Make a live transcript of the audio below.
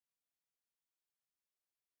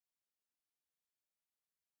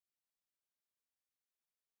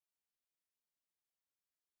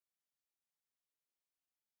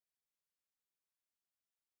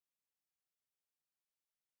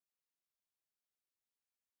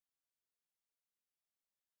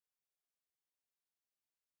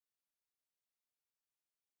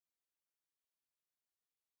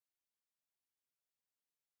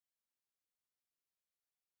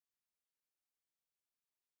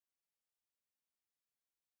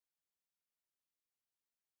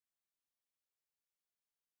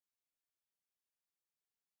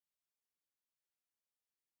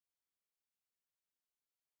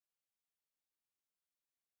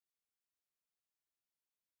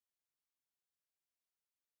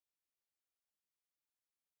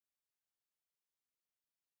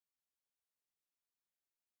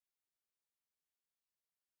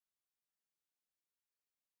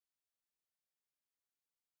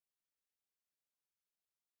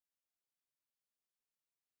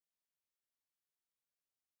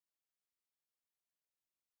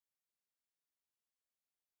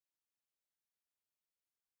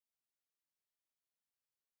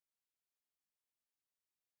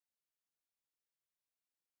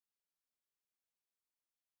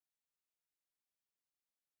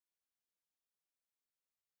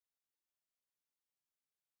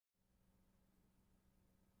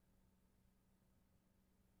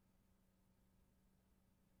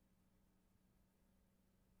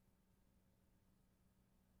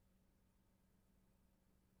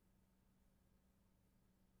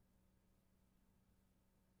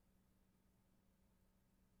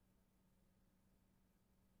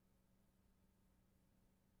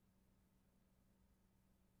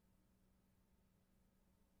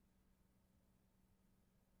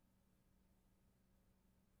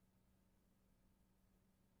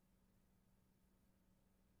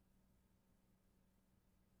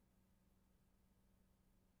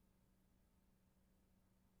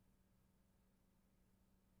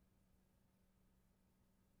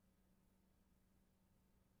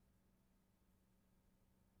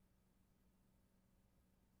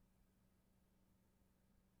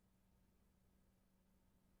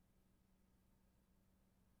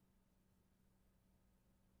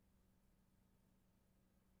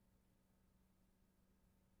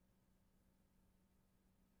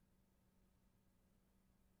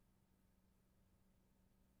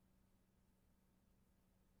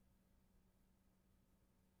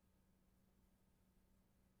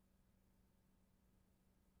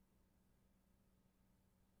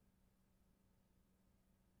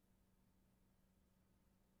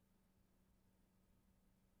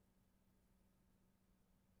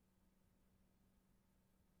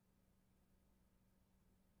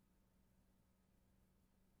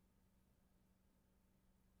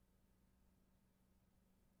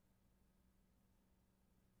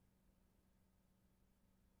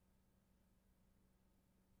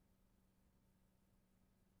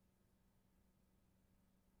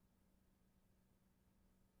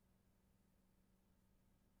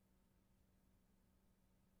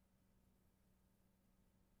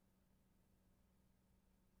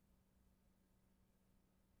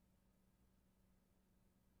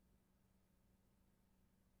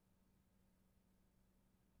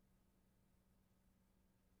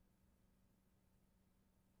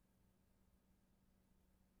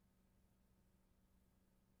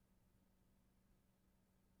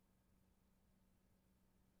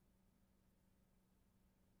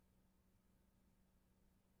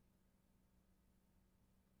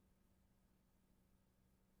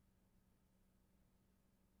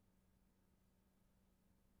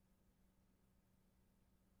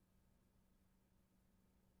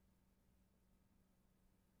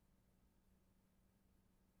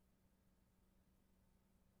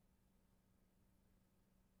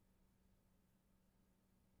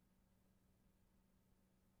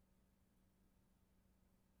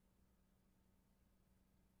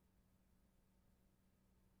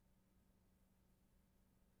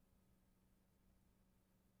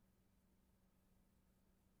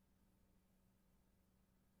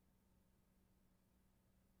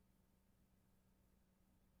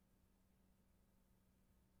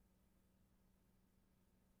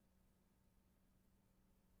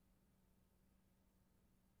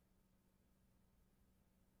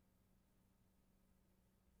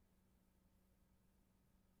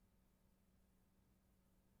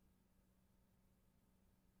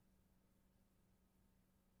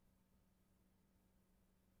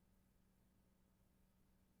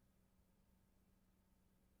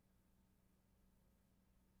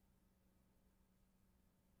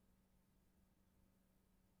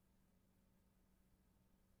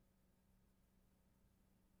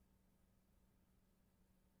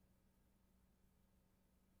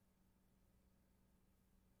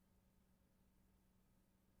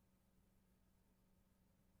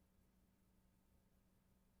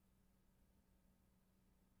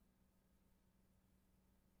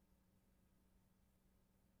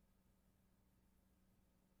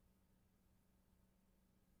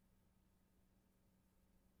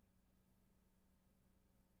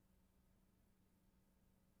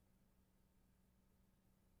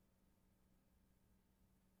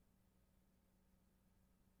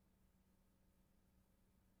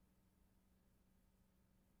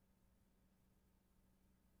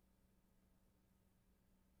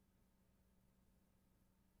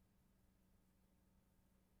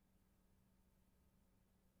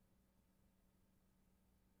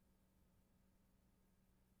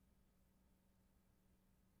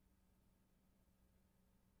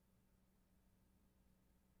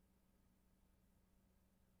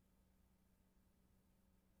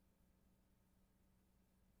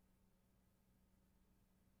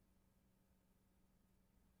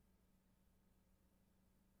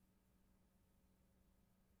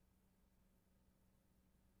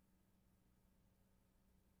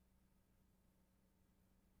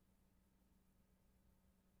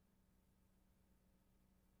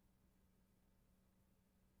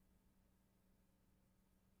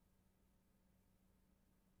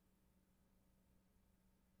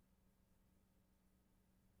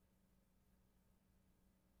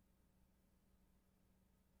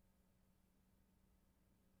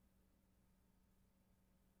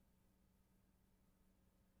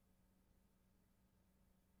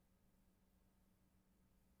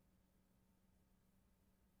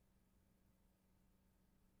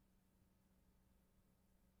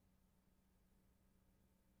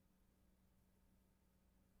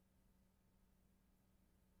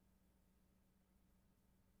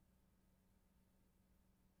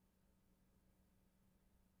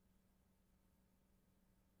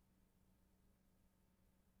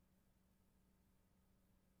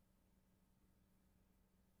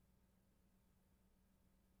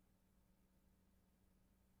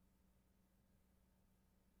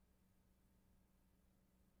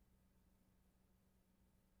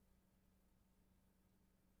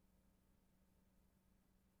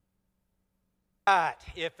Right,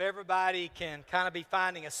 if everybody can kind of be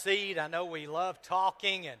finding a seat, I know we love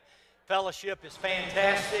talking and fellowship is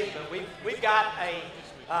fantastic, but we've got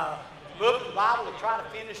a book of the Bible to try to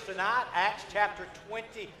finish tonight, Acts chapter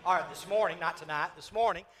 20, or this morning, not tonight, this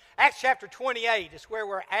morning. Acts chapter 28 is where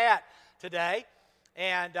we're at today,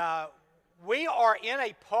 and we are in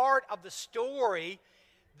a part of the story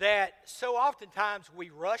that so oftentimes we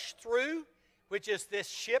rush through, which is this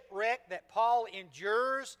shipwreck that Paul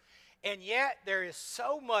endures. And yet there is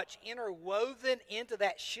so much interwoven into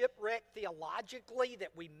that shipwreck theologically that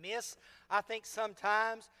we miss, I think,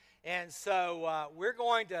 sometimes. And so we're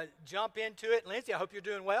going to jump into it. Lindsay, I hope you're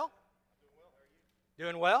doing well.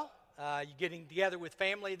 Doing well. How are you? Doing well? You getting together with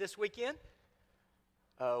family this weekend?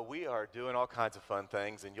 We are doing all kinds of fun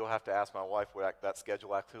things, and you'll have to ask my wife what that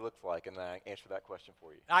schedule actually looks like, and then I answer that question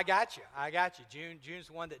for you. I got you. June's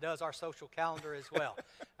the one that does our social calendar as well.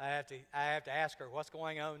 I have to ask her what's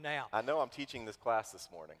going on now. I know I'm teaching this class this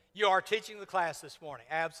morning. You are teaching the class this morning,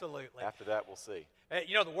 absolutely. After that, we'll see.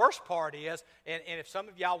 You know, the worst part is, and if some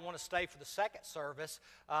of y'all want to stay for the second service,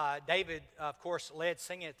 David, of course, led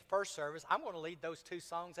singing at the first service. I'm going to lead those two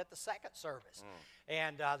songs at the second service.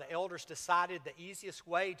 And the elders decided the easiest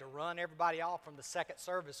way to run everybody off from the second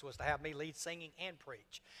service was to have me lead singing and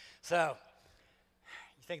preach. So,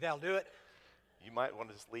 you think that'll do it? You might want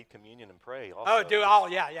to just lead communion and pray also. Oh, do all,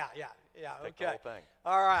 yeah, Take okay. the whole thing.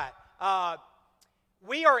 All right.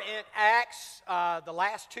 We are in Acts, the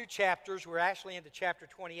last two chapters. We're actually into chapter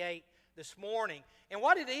 28 this morning. And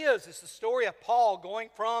what it is the story of Paul going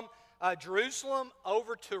from Jerusalem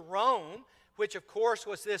over to Rome, which, of course,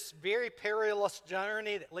 was this very perilous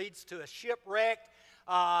journey that leads to a shipwreck.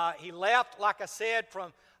 He left, like I said,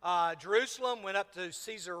 from Jerusalem, went up to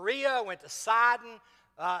Caesarea, went to Sidon,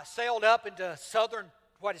 sailed up into southern,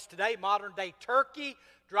 what is today modern-day Turkey,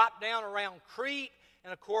 dropped down around Crete,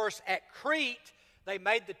 and, of course, at Crete, they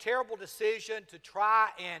made the terrible decision to try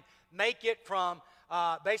and make it from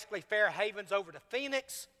basically Fair Havens over to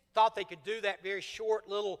Phoenix. Thought they could do that very short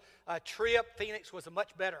little trip. Phoenix was a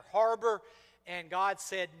much better harbor, and God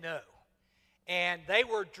said no. And they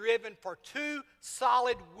were driven for 2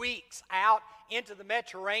 solid weeks out into the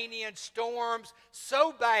Mediterranean, storms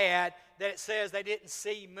so bad that it says they didn't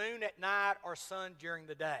see moon at night or sun during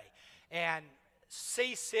the day. And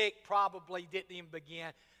seasick probably didn't even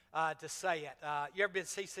begin to say it. You ever been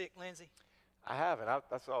seasick, Lindsay? I haven't.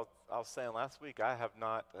 That's what I was saying last week. I have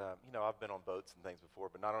not, I've been on boats and things before,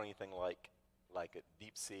 but not on anything like a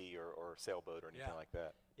deep sea or sailboat or anything like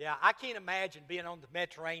that. Yeah, I can't imagine being on the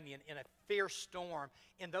Mediterranean in a fierce storm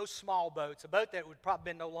in those small boats, a boat that would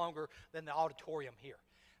probably be no longer than the auditorium here.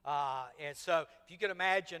 And so if you could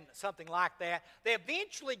imagine something like that. They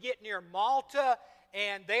eventually get near Malta,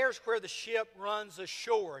 and there's where the ship runs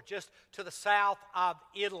ashore, just to the south of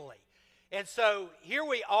Italy. And so here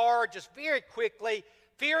we are, just very quickly,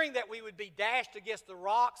 fearing that we would be dashed against the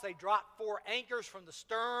rocks. They drop 4 anchors from the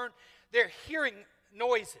stern. They're hearing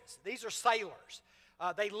noises. These are sailors.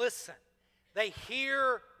 They listen. They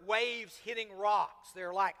hear waves hitting rocks.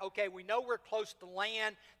 They're like, okay, we know we're close to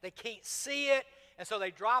land. They can't see it. And so they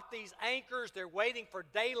drop these anchors. They're waiting for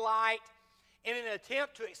daylight in an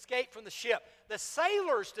attempt to escape from the ship. The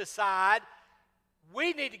sailors decide,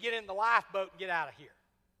 we need to get in the lifeboat and get out of here.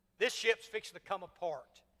 This ship's fixing to come apart.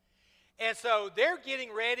 And so they're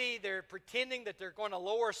getting ready. They're pretending that they're going to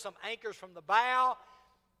lower some anchors from the bow.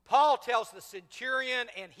 Paul tells the centurion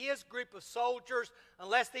and his group of soldiers,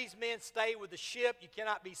 unless these men stay with the ship, you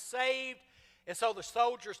cannot be saved. And so the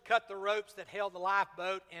soldiers cut the ropes that held the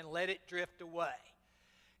lifeboat and let it drift away.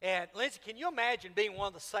 And Lindsay, can you imagine being one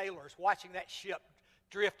of the sailors watching that ship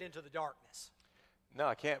drift into the darkness? No,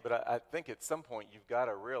 I can't, but I think at some point you've got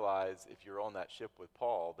to realize if you're on that ship with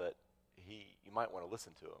Paul that you might want to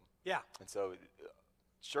listen to him. Yeah. And so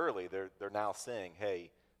surely they're now saying, hey,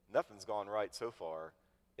 nothing's gone right so far,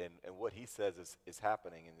 and what he says is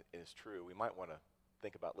happening and is true. We might want to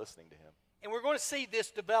think about listening to him. And we're going to see this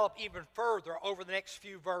develop even further over the next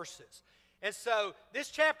few verses. And so this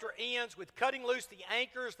chapter ends with cutting loose the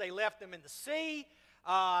anchors. They left them in the sea,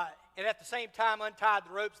 and at the same time untied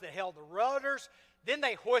the ropes that held the rudders. Then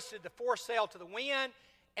they hoisted the foresail to the wind,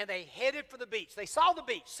 and they headed for the beach. They saw the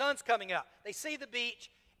beach. Sun's coming up. They see the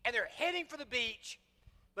beach, and they're heading for the beach,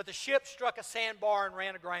 but the ship struck a sandbar and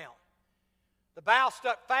ran aground. The bow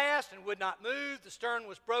stuck fast and would not move. The stern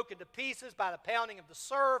was broken to pieces by the pounding of the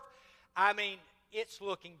surf. I mean, it's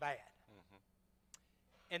looking bad.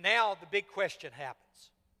 Mm-hmm. And now the big question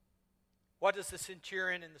happens. What does the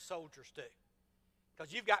centurion and the soldiers do?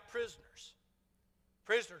 Because you've got prisoners.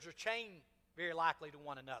 Prisoners are chained very likely to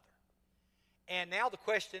one another. And now the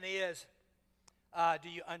question is, Do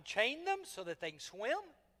you unchain them so that they can swim?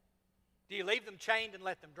 Do you leave them chained and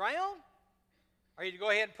let them drown? Or do you go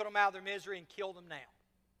ahead and put them out of their misery and kill them now?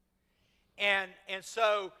 And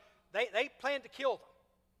so they plan to kill them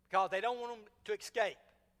because they don't want them to escape.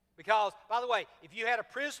 Because, by the way, if you had a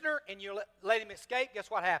prisoner and you let him escape,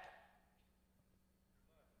 guess what happened?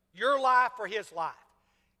 Your life or his life.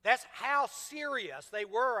 That's how serious they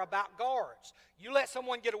were about guards. You let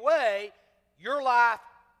someone get away, your life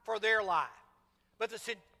for their life. But the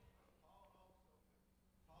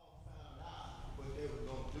Paul found out what they were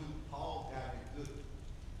going to do. Paul got in good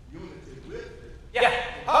unity with it.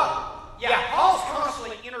 Paul's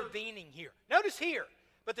constantly intervening here. Notice here,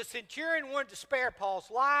 but the centurion wanted to spare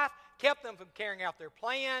Paul's life, kept them from carrying out their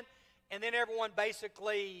plan, and then everyone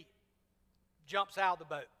basically jumps out of the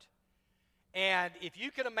boat. And if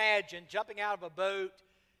you can imagine jumping out of a boat,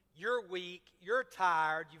 you're weak, you're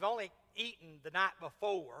tired, you've only eaten the night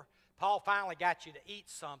before. Paul finally got you to eat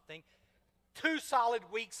something. 2 solid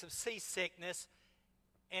weeks of seasickness,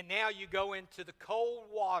 and now you go into the cold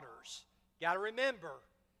waters. You got to remember,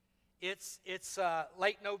 it's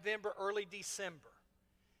late November, early December,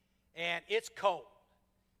 and it's cold.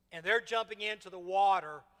 And they're jumping into the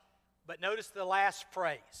water, but notice the last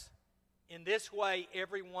phrase. In this way,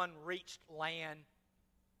 everyone reached land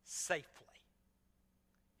safely.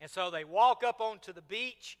 And so they walk up onto the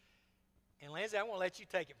beach. And Lindsay, I want to let you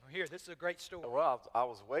take it from here. This is a great story. Well, I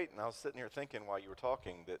was waiting. I was sitting here thinking while you were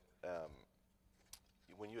talking that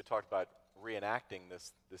when you had talked about reenacting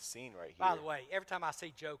this scene right here. By the way, every time I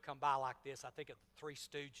see Joe come by like this, I think of the Three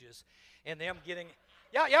Stooges and them getting.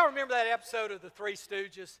 Y'all remember that episode of the Three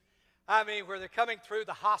Stooges? I mean, where they're coming through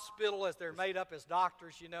the hospital as they're made up as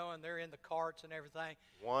doctors, you know, and they're in the carts and everything.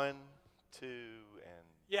 1, 2, and...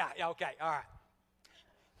 Yeah, okay, all right.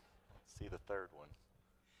 See the third one.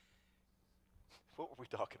 What were we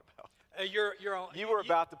talking about? You were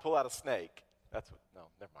about to pull out a snake. That's what. No,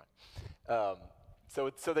 never mind.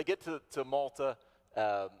 So they get to Malta,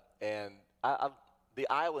 and the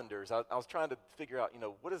islanders. I was trying to figure out,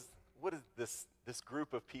 what is this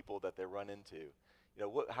group of people that they run into?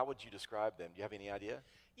 How would you describe them? Do you have any idea?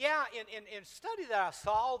 Yeah, in study that I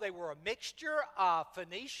saw, they were a mixture of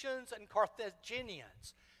Phoenicians and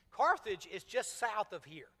Carthaginians. Carthage is just south of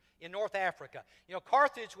here in North Africa.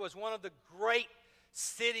 Carthage was one of the great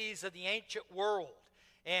cities of the ancient world.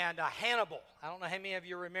 And Hannibal, I don't know how many of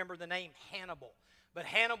you remember the name Hannibal, but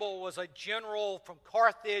Hannibal was a general from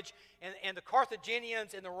Carthage, and the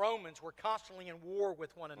Carthaginians and the Romans were constantly in war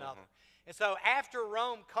with one another. Mm-hmm. And so after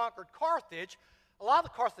Rome conquered Carthage, a lot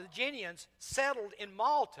of the Carthaginians settled in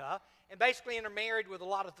Malta and basically intermarried with a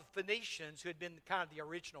lot of the Phoenicians who had been kind of the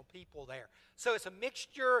original people there. So it's a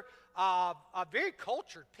mixture of very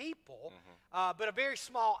cultured people, but a very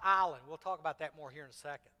small island. We'll talk about that more here in a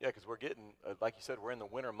second. Yeah, because we're getting, like you said, we're in the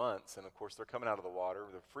winter months, and of course they're coming out of the water.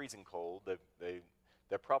 They're freezing cold.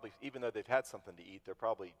 They're probably, even though they've had something to eat, they're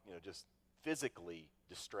probably just physically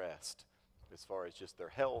distressed as far as just their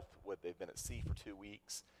health. They've been at sea for 2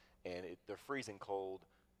 weeks. And they're freezing cold.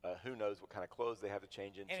 Who knows what kind of clothes they have to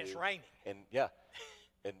change into? And it's raining. And yeah,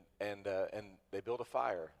 and they build a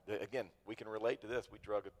fire. Again, we can relate to this. We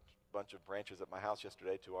drug a bunch of branches at my house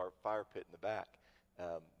yesterday to our fire pit in the back.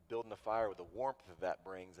 Building a fire with the warmth that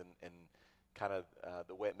brings, and kind of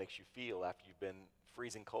the way it makes you feel after you've been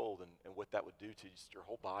freezing cold, and what that would do to just your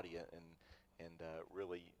whole body, and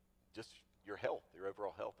really just your health, your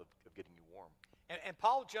overall health of getting you warm. And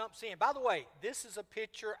Paul jumps in. By the way, this is a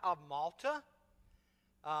picture of Malta.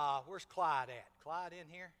 Where's Clyde at? Clyde in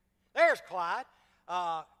here? There's Clyde.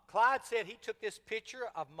 Clyde said he took this picture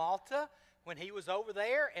of Malta when he was over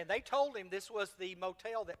there, and they told him this was the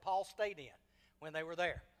motel that Paul stayed in when they were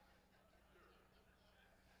there.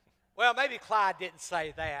 Well, maybe Clyde didn't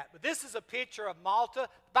say that, but this is a picture of Malta.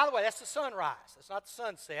 By the way, that's the sunrise. That's not the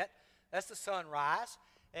sunset. That's the sunrise.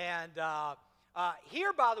 And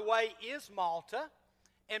here, by the way, is Malta.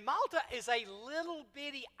 And Malta is a little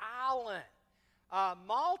bitty island.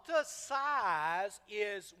 Malta's size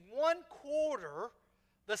is 1/4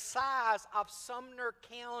 the size of Sumner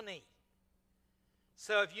County.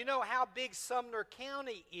 So if you know how big Sumner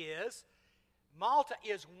County is, Malta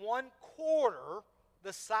is 1/4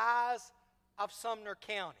 the size of Sumner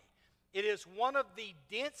County. It is one of the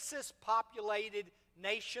densest populated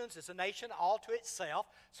nations. It's a nation all to itself.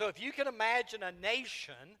 So if you can imagine a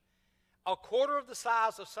nation 1/4 of the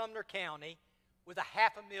size of Sumner County with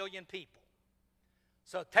 500,000 people.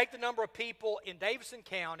 So take the number of people in Davidson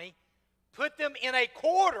County, put them in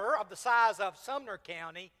 1/4 of the size of Sumner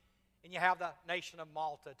County, and you have the nation of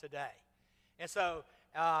Malta today. And so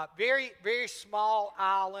very, very small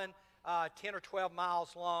island. 10 or 12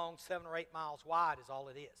 miles long, 7 or 8 miles wide is all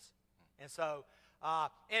it is. And so,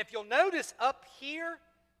 and if you'll notice up here,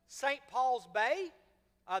 St. Paul's Bay,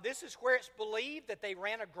 this is where it's believed that they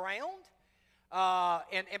ran aground.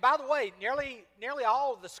 And by the way, nearly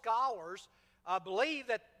all of the scholars believe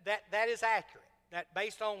that is accurate. That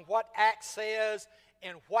based on what Acts says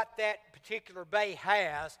and what that particular bay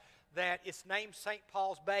has, that it's named St.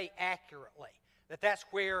 Paul's Bay accurately. That's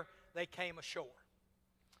where they came ashore.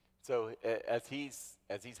 So as he's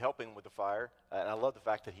helping with the fire, and I love the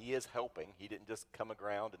fact that he is helping. He didn't just come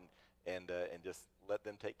aground and just let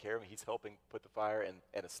them take care of him. He's helping put the fire,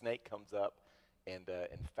 and a snake comes up and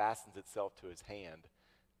fastens itself to his hand.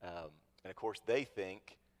 And of course, they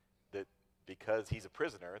think that because he's a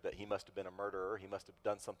prisoner, that he must have been a murderer. He must have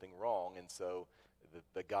done something wrong, and so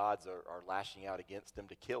the gods are lashing out against him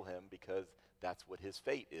to kill him because that's what his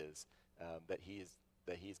fate is, that he's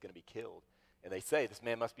going to be killed. And they say, this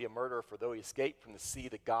man must be a murderer, for though he escaped from the sea,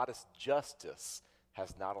 the goddess Justice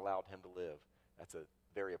has not allowed him to live. That's a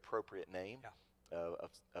very appropriate name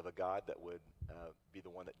of a god that would be the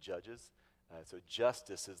one that judges. So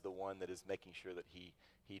Justice is the one that is making sure that he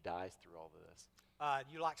dies through all of this.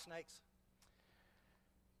 Do you like snakes?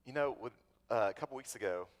 You know, a couple weeks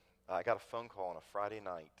ago, I got a phone call on a Friday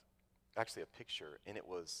night, actually a picture, and it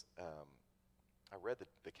was, I read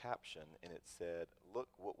the caption, and it said, look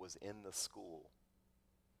what was in the school.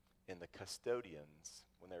 And the custodians,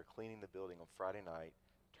 when they were cleaning the building on Friday night,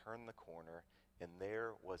 turned the corner, and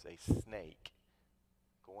there was a snake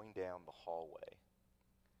going down the hallway.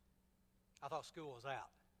 I thought school was out.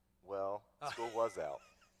 Well, school was out.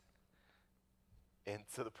 And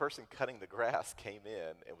so the person cutting the grass came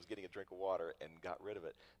in and was getting a drink of water and got rid of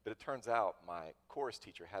it. But it turns out my chorus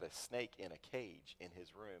teacher had a snake in a cage in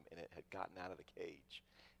his room, and it had gotten out of the cage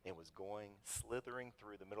and was slithering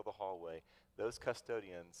through the middle of the hallway. Those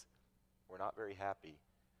custodians were not very happy.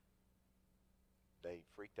 They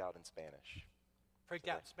freaked out in Spanish. Freaked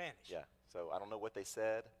out in Spanish? Yeah. So I don't know what they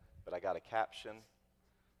said, but I got a caption.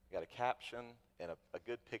 And a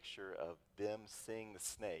good picture of them seeing the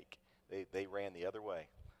snake. They ran the other way.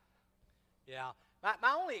 Yeah.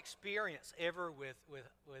 My only experience ever with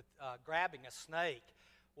grabbing a snake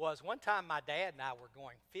was one time my dad and I were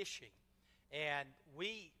going fishing, and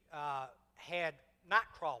we had night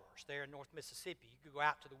crawlers there in North Mississippi. You could go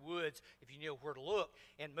out to the woods if you knew where to look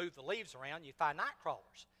and move the leaves around. You'd find night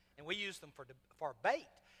crawlers, and we used them for bait.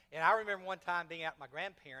 And I remember one time being out with my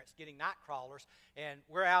grandparents getting night crawlers, and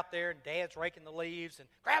we're out there, and Dad's raking the leaves, and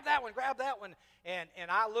grab that one. And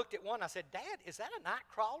I looked at one, and I said, Dad, is that a night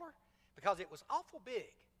crawler? Because it was awful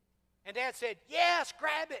big. And Dad said, yes,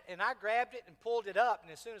 grab it. And I grabbed it and pulled it up,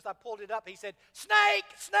 and as soon as I pulled it up, he said, snake,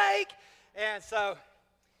 snake. And so,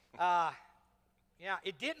 yeah,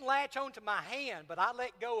 it didn't latch onto my hand, but I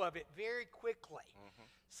let go of it very quickly. Mm-hmm.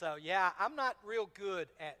 So, yeah, I'm not real good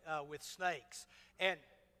at with snakes. And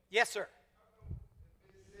yes, sir.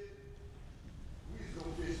 We used to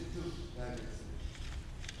go fishing too.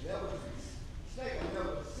 There was a snake I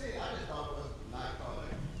never seen. I just thought it was a night crawler.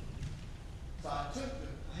 So I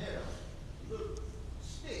had a little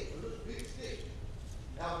stick, a little big stick.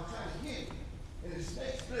 And I was trying to hit it, and the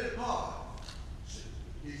snake split apart.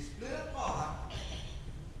 He split apart,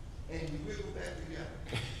 and he wiggled back together.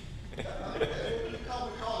 We call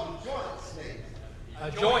it a joint snake.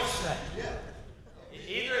 A joint snake? Yeah.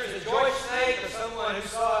 Either it's a joint snake or someone who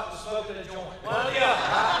saw it and smoked in a joint. One or the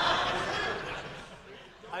other.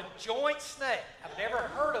 A joint snake. I've never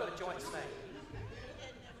heard of a joint snake.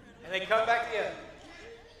 And they come back together.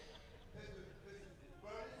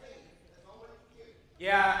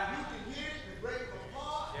 Yeah. You can hit it and break them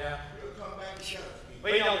apart. Yeah. It'll come back together.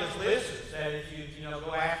 Well, you know, there's lizards that if you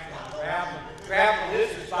go after them, grab the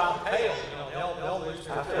lizards by the tail, they'll lose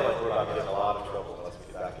their tail. I feel like we're about to get in a lot of trouble unless we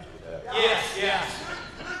get back into that. Yes.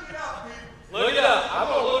 Look it up, people. Look it up. I'm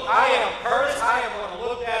going to look. I am Curtis. I am going to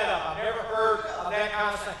look that up. I've never heard of that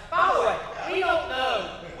kind of snake. By the way,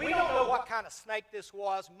 we don't know what kind of snake this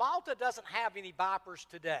was. Malta doesn't have any vipers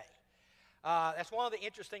today. That's one of the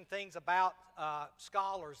interesting things about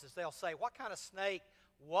scholars is they'll say, what kind of snake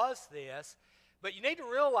was this? But you need to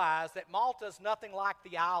realize that Malta is nothing like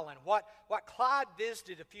the island. What Clyde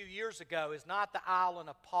visited a few years ago is not the island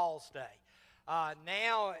of Paul's day.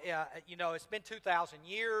 Now, it's been 2,000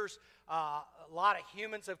 years. A lot of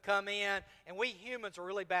humans have come in, and we humans are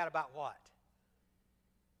really bad about what?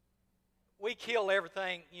 We kill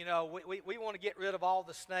everything. We want to get rid of all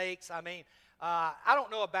the snakes. I mean, I don't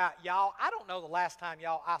know about y'all. I don't know the last time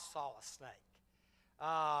I saw a snake.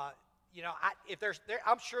 I'm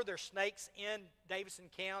sure there's snakes in Davidson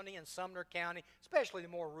County and Sumner County, especially the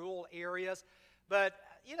more rural areas. But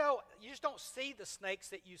you just don't see the snakes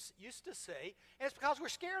that you used to see, and it's because we're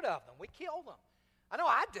scared of them. We kill them. I know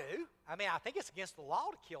I do. I mean, I think it's against the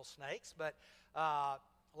law to kill snakes, but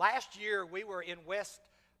last year we were in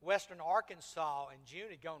western Arkansas, and June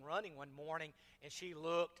had gone running one morning, and she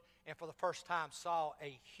looked and for the first time saw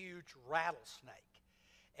a huge rattlesnake.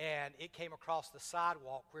 And it came across the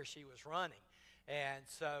sidewalk where she was running. And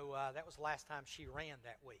so that was the last time she ran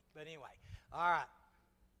that week. But anyway, all right.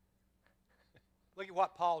 Look at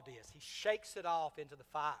what Paul does. He shakes it off into the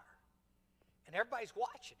fire. And everybody's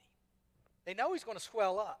watching him. They know he's going to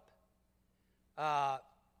swell up.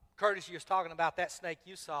 Curtis, you was talking about that snake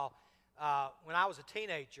you saw. When I was a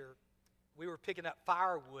teenager, we were picking up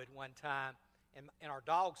firewood one time, and our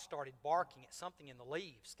dog started barking at something in the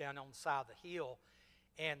leaves down on the side of the hill.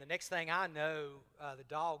 And the next thing I know, the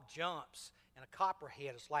dog jumps, and a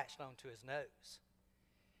copperhead is latched onto his nose.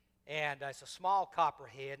 And it's a small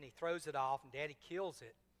copperhead, and he throws it off, and Daddy kills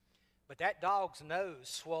it. But that dog's nose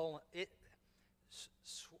swollen. It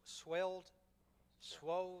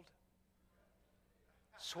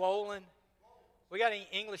swollen. We got any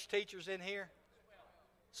English teachers in here?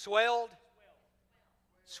 Swelled?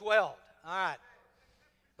 Swelled. All right.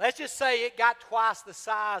 Let's just say it got twice the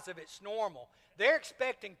size of its normal. They're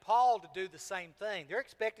expecting Paul to do the same thing. They're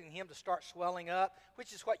expecting him to start swelling up,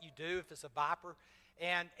 which is what you do if it's a viper.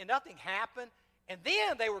 And nothing happened. And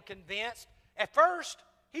then they were convinced, at first,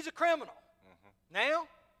 he's a criminal. Mm-hmm. Now,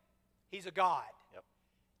 he's a god. Yep.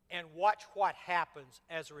 And watch what happens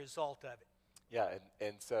as a result of it. Yeah,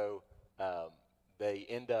 and so they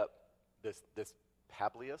end up, this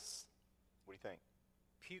Publius, what do you think?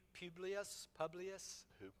 Publius?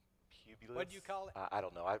 Who? Publius? What do you call it? I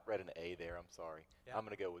don't know. I read an A there. I'm sorry. Yeah. I'm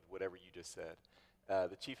going to go with whatever you just said.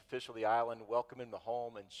 The chief official of the island welcomed him to the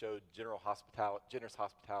home and showed generous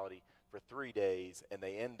hospitality for 3 days, and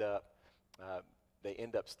they end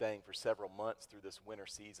up staying for several months through this winter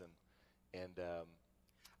season. And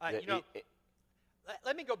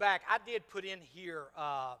let me go back. I did put in here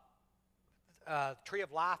Tree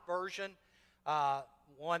of Life version,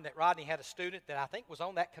 one that Rodney had a student that I think was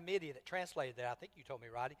on that committee that translated that. I think you told me,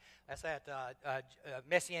 Rodney. That's that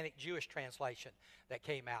Messianic Jewish translation that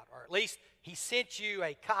came out, or at least he sent you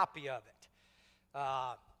a copy of it.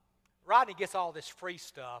 Rodney gets all this free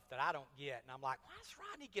stuff that I don't get, and I'm like, why does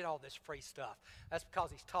Rodney get all this free stuff? That's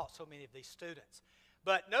because he's taught so many of these students.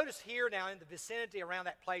 But notice here now in the vicinity around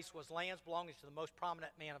that place was lands belonging to the most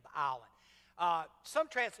prominent man of the island. Some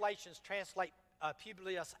translations translate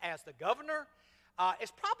Publius as the governor.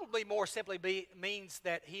 It's probably more simply means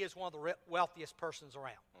that he is one of the wealthiest persons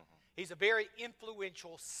around. Mm-hmm. He's a very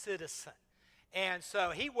influential citizen. And so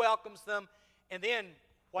he welcomes them, and then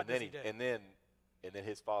what does he do? And then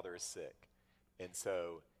his father is sick. And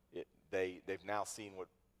so they've now seen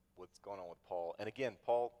what's going on with Paul. And again,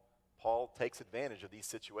 Paul takes advantage of these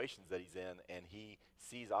situations that he's in, and he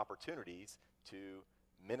sees opportunities to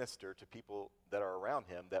minister to people that are around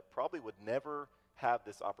him that probably would never have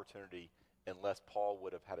this opportunity unless Paul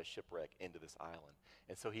would have had a shipwreck into this island.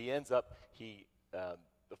 And so he ends up,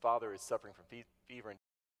 the father is suffering from fever and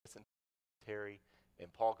dysentery,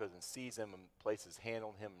 and Paul goes and sees him and places hand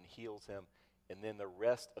on him and heals him, and then the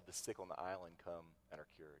rest of the sick on the island come and are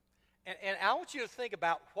cured. And I want you to think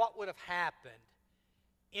about what would have happened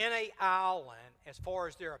in an island as far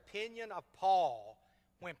as their opinion of Paul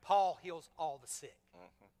when Paul heals all the sick.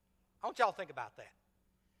 Mm-hmm. I want y'all to think about that.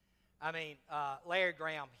 I mean, Larry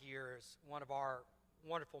Graham here is one of our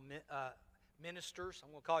wonderful ministers. I'm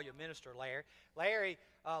going to call you a minister, Larry. Larry,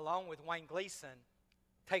 along with Wayne Gleason,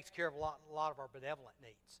 takes care of a lot of our benevolent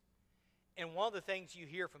needs. And one of the things you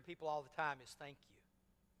hear from people all the time is thank you.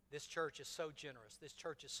 This church is so generous. This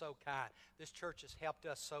church is so kind. This church has helped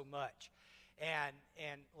us so much.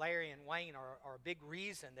 And Larry and Wayne are a big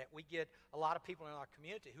reason that we get a lot of people in our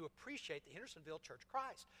community who appreciate the Hendersonville Church of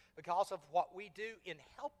Christ because of what we do in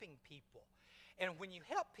helping people. And when you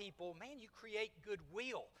help people, man, you create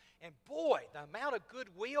goodwill. And boy, the amount of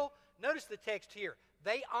goodwill, notice the text here.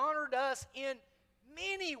 They honored us in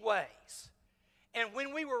many ways. And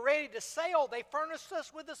when we were ready to sail, they furnished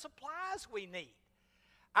us with the supplies we need.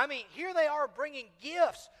 I mean, here they are bringing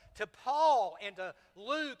gifts to Paul and to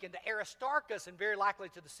Luke and to Aristarchus and very likely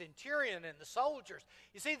to the centurion and the soldiers.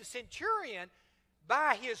 You see, the centurion,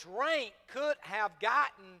 by his rank, could have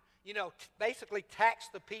gotten, basically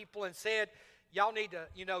taxed the people and said, y'all need to,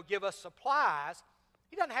 give us supplies.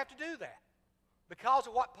 He doesn't have to do that. Because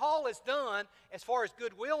of what Paul has done as far as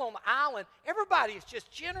goodwill on the island, everybody is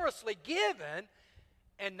just generously given,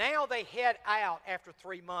 and now they head out after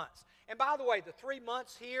 3 months. And by the way, the 3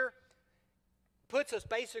 months here, puts us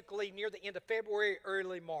basically near the end of February,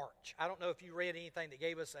 early March. I don't know if you read anything that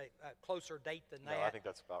gave us a closer date than that. No, I think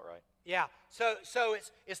that's about right. Yeah. So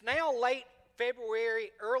it's now late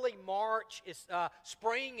February, early March. It's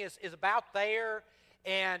spring is about there.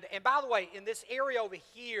 And by the way, in this area over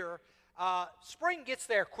here, spring gets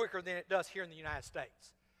there quicker than it does here in the United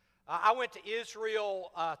States. I went to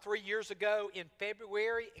Israel 3 years ago in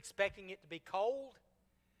February, expecting it to be cold.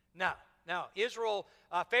 No. Israel,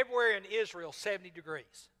 February in Israel, 70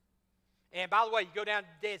 degrees. And by the way, you go down to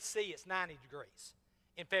the Dead Sea, it's 90 degrees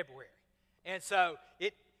in February. And so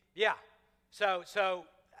it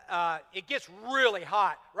gets really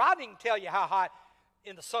hot. Rodney can tell you how hot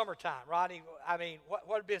in the summertime. Rodney, I mean, what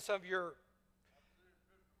would be some of your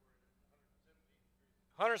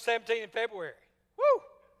 117 in February? Woo!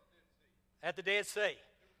 At the Dead Sea.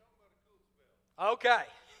 Okay.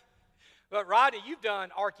 But Rodney, you've done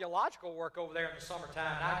archaeological work over there in the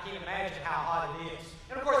summertime, and I can't imagine how hot it is.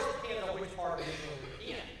 And of course, it depends on which part of Israel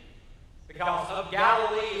you're in. Because up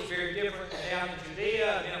Galilee is very different than down in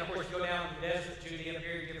Judea, and then of course you go down to the desert Judea,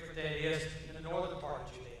 very different than it is in the northern part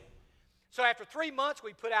of Judea. So after 3 months,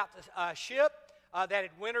 we put out the ship that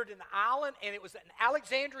had wintered in the island, and it was an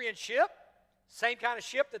Alexandrian ship, same kind of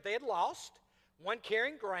ship that they had lost, one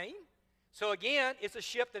carrying grain. So again, it's a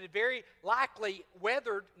ship that had very likely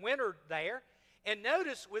wintered there. And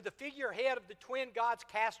notice with the figurehead of the twin gods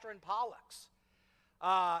Castor and Pollux.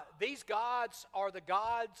 These gods are the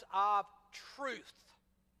gods of truth.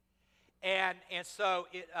 And so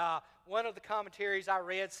one of the commentaries I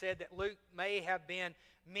read said that Luke may have been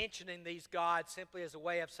mentioning these gods simply as a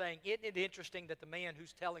way of saying, isn't it interesting that the man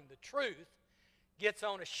who's telling the truth gets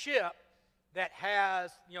on a ship that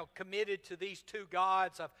has, committed to these two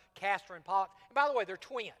gods of Castor and Pollux. And by the way, they're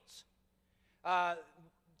twins.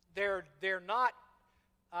 They're not,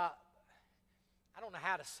 I don't know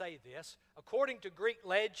how to say this. According to Greek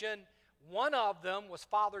legend, one of them was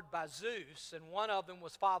fathered by Zeus and one of them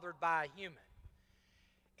was fathered by a human.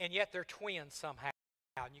 And yet they're twins somehow.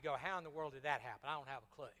 And you go, how in the world did that happen? I don't have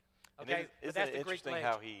a clue. Okay, isn't it interesting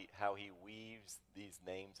how he weaves these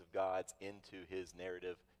names of gods into his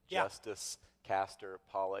narrative? Yeah. Justice, Castor,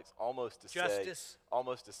 Pollux, almost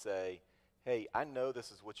to say, hey, I know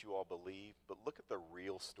this is what you all believe, but look at the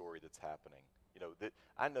real story that's happening.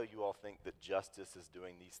 I know you all think that justice is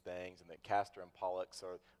doing these things and that Castor and Pollux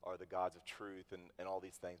are the gods of truth and all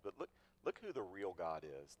these things, but look who the real God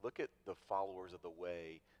is. Look at the followers of the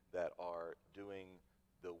way that are doing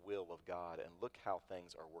the will of God, and look how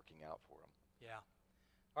things are working out for them. Yeah.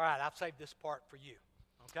 All right, I've saved this part for you,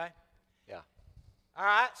 okay? Yeah. All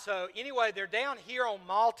right, so anyway, they're down here on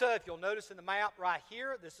Malta. If you'll notice in the map right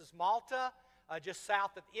here, this is Malta, just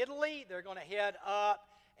south of Italy. They're going to head up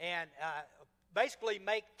and basically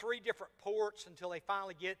make 3 different ports until they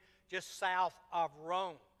finally get just south of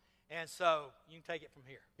Rome. And so you can take it from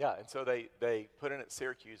here. Yeah, and so they put in at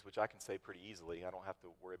Syracuse, which I can say pretty easily. I don't have to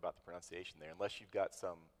worry about the pronunciation there, unless you've got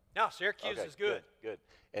some. No, Syracuse is good. Good.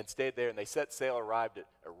 And stayed there, and they set sail, arrived at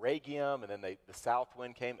Aragium, and then the south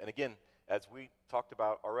wind came. And again, as we talked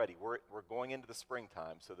about already, we're going into the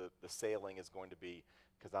springtime, so the sailing is going to be,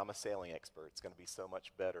 because I'm a sailing expert, it's going to be so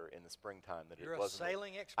much better in the springtime than You're it was. You're a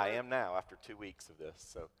sailing expert? I am now, after 2 weeks of this.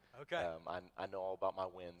 So okay. I know all about my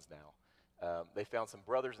winds now. They found some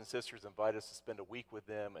brothers and sisters, invited us to spend a week with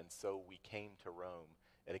them, and so we came to Rome.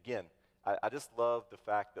 And again, I just love the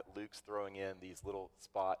fact that Luke's throwing in these little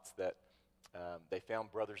spots that they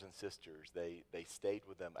found brothers and sisters. They stayed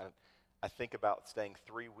with them. I think about staying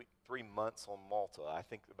 3 months on Malta. I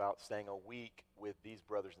think about staying a week with these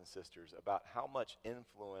brothers and sisters, about how much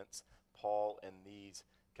influence Paul and these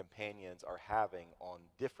companions are having on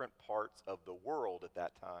different parts of the world at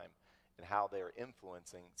that time, and how they are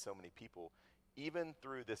influencing so many people, even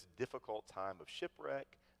through this difficult time of shipwreck,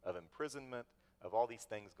 of imprisonment, of all these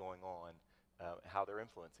things going on, how they're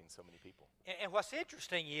influencing so many people. And what's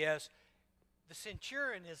interesting is the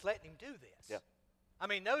centurion is letting him do this. Yeah. I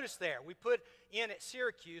mean, notice there, we put in at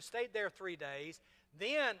Syracuse, stayed there 3 days.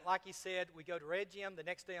 Then, like he said, we go to Regium. The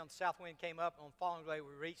next day on the south wind came up. On the following day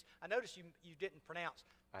we reached. I noticed you didn't pronounce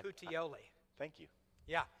Puteoli. Thank you.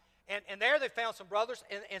 Yeah. And there they found some brothers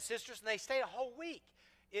and sisters, and they stayed a whole week.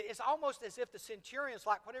 It's almost as if the centurion's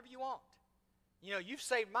like, whatever you want. You've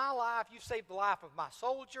saved my life. You've saved the life of my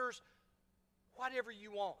soldiers. Whatever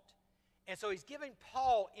you want. And so he's giving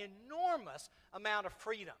Paul enormous amount of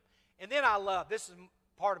freedom. And then I love, this is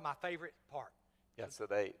part of my favorite part. Yeah, so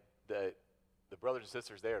the brothers and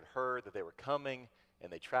sisters there had heard that they were coming,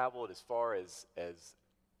 and they traveled as far as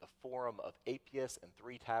the Forum of Appius and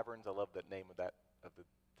 3 taverns. I love the name of the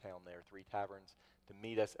town there, 3 taverns, to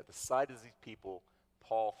meet us. At the sight of these people,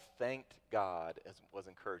 Paul thanked God and was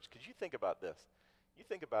encouraged. Because you think about this. You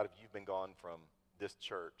think about if you've been gone from this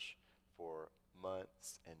church for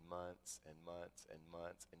months and months and months and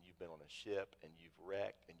months, and you've been on a ship, and you've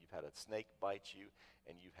wrecked, and you've had a snake bite you,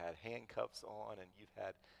 and you've had handcuffs on, and you've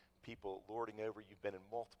had people lording over, you've been in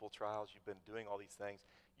multiple trials, you've been doing all these things.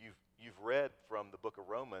 You've read from the book of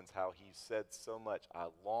Romans how he said so much, I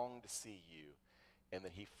long to see you, and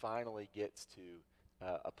then he finally gets to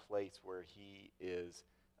a place where he is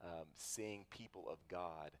seeing people of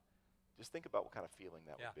God. Just think about what kind of feeling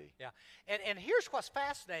that would be. Yeah, and here's what's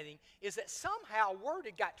fascinating is that somehow word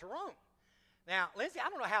had got to Rome. Now, Lindsay, I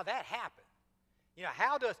don't know how that happened. You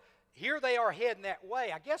know, here they are heading that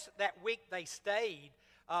way. I guess that week they stayed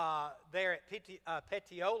there at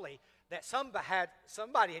Puteoli, that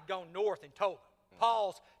somebody had gone north and told them. Mm-hmm.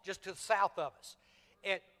 Paul's just to the south of us.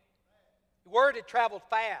 And word had traveled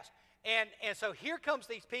fast. And so here comes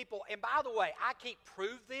these people. And by the way, I can't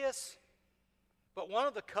prove this, but one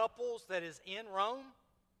of the couples that is in Rome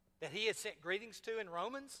that he had sent greetings to in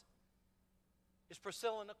Romans is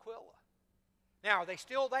Priscilla and Aquila. Now, are they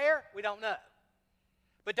still there? We don't know.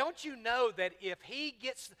 But don't you know that if he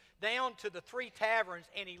gets down to the three taverns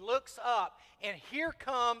and he looks up and here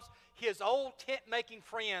comes his old tent-making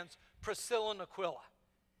friends, Priscilla and Aquila,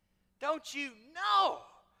 don't you know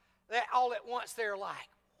that all at once they're like,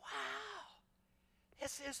 wow,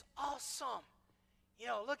 this is awesome. You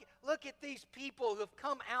know, look at these people who have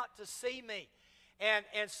come out to see me.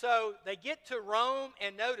 And so they get to Rome,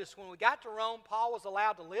 and notice when we got to Rome, Paul was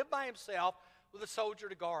allowed to live by himself with a soldier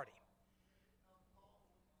to guard him.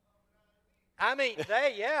 I mean,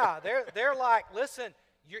 they're like, listen,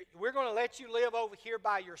 we're going to let you live over here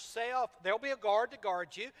by yourself. There'll be a guard to guard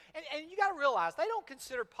you. And you got to realize, they don't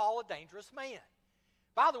consider Paul a dangerous man.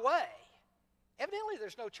 By the way, evidently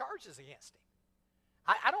there's no charges against him.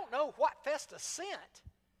 I don't know what Festus sent,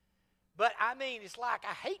 but I mean, it's like,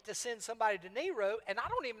 I hate to send somebody to Nero, and I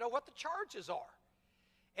don't even know what the charges are.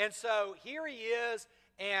 And so here he is,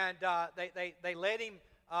 and they let him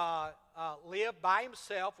live by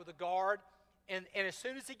himself with a guard. And as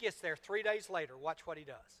soon as he gets there, 3 days later, watch what he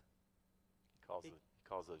does. He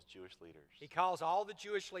calls those Jewish leaders. He calls all the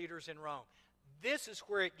Jewish leaders in Rome. This is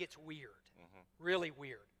where it gets weird, really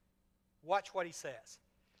weird. Watch what he says.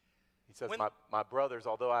 He says, my brothers,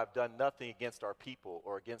 although I have done nothing against our people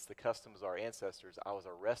or against the customs of our ancestors, I was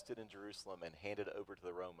arrested in Jerusalem and handed over to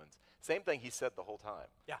the Romans. Same thing he said the whole time.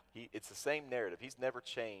 Yeah. It's the same narrative. He's never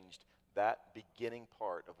changed that beginning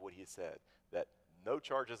part of what he said, that no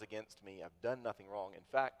charges against me, I've done nothing wrong. In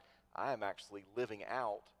fact, I am actually living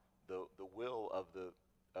out the will of the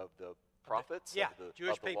prophets, of the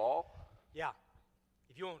Jewish people. law. Yeah.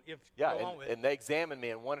 If you go on with it. And they examined me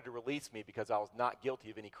and wanted to release me because I was not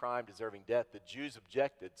guilty of any crime deserving death. The Jews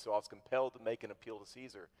objected, so I was compelled to make an appeal to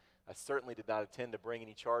Caesar. I certainly did not intend to bring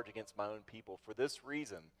any charge against my own people. For this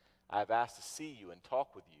reason, I have asked to see you and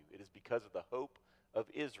talk with you. It is because of the hope of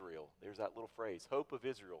Israel. There's that little phrase, hope of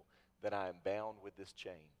Israel, that I am bound with this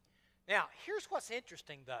chain. Now, here's what's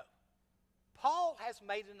interesting, though. Paul has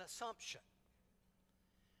made an assumption.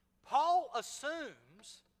 Paul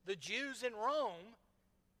assumes the Jews in Rome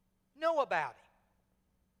know about him.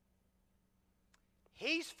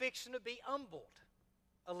 He's fixing to be humbled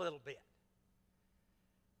a little bit.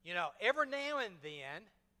 You know, every now and then,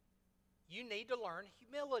 you need to learn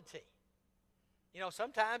humility. You know,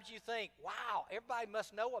 sometimes you think, wow, everybody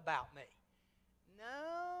must know about me.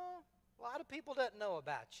 No, a lot of people don't know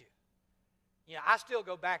about you. You know, I still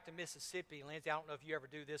go back to Mississippi, Lindsay. I don't know if you ever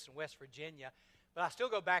do this in West Virginia, but I still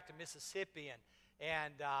go back to Mississippi,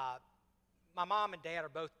 and my mom and dad are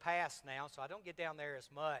both passed now, so I don't get down there as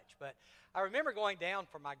much. But I remember going down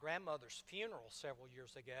for my grandmother's funeral several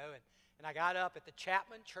years ago, and I got up at the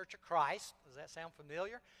Chapman Church of Christ. Does that sound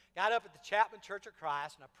familiar? Got up at the Chapman Church of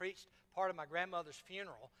Christ, and I preached part of my grandmother's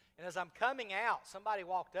funeral. And as I'm coming out, somebody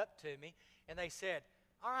walked up to me, and they said,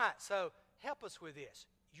 all right, so help us with this.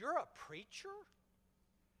 You're a preacher?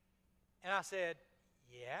 And I said,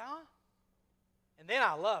 yeah. And then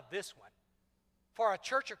I love this one. For a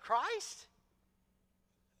Church of Christ?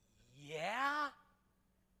 Yeah.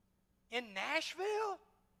 In Nashville?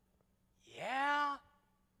 Yeah.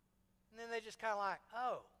 And then they just kind of like,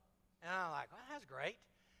 oh. And I'm like, well, that's great.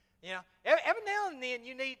 You know, every now and then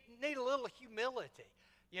you need a little humility.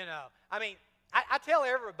 You know, I mean, I tell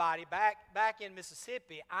everybody back in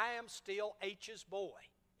Mississippi, I am still H's boy.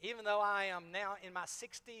 Even though I am now in my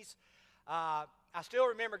 60s, I still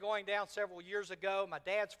remember going down several years ago. My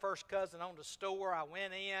dad's first cousin owned a store. I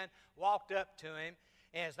went in, walked up to him,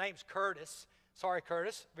 and his name's Curtis. Sorry,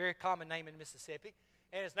 Curtis. Very common name in Mississippi.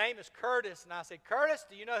 And his name is Curtis. And I said, Curtis,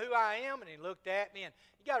 do you know who I am? And he looked at me. And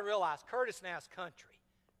you got to realize, Curtis now is country.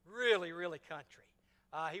 Really, really country.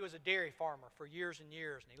 He was a dairy farmer for years and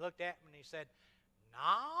years. And he looked at me and he said, no,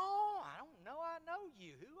 I don't know I know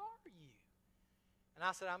you. Who are you? And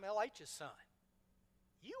I said, I'm L.H.'s son.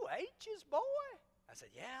 You H's boy? I said,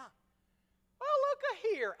 yeah. Well,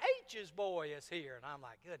 look here. H's boy is here. And I'm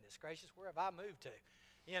like, goodness gracious, where have I moved to?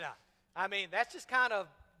 I mean, that's just kind of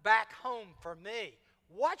back home for me.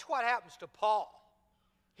 Watch what happens to Paul.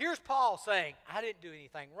 Here's Paul saying, I didn't do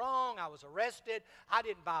anything wrong. I was arrested. I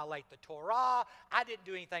didn't violate the Torah. I didn't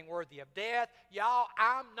do anything worthy of death. Y'all,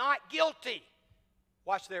 I'm not guilty.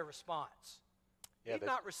 Watch their response. Yeah, We've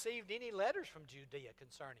not received any letters from Judea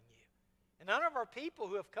concerning you. And none of our people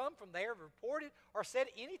who have come from there have reported or said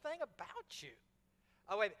anything about you.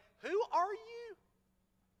 Oh, wait, who are you?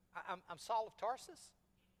 I'm Saul of Tarsus.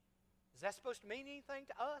 Is that supposed to mean anything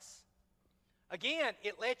to us? Again,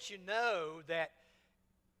 it lets you know that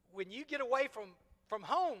when you get away from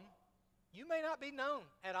home, you may not be known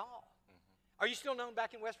at all. Mm-hmm. Are you still known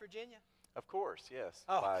back in West Virginia? Of course, yes.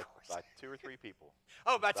 Oh, by, of course. by 2 or 3 people.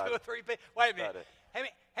 Oh, by 2 or 3 people. Wait a minute.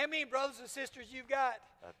 It. How many brothers and sisters you've got?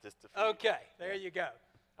 Just a few. Okay, there you go.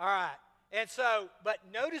 All right. And so, but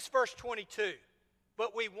notice verse 22.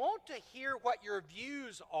 But we want to hear what your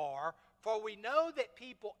views are, for we know that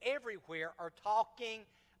people everywhere are talking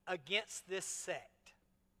against this sect.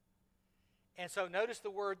 And so notice the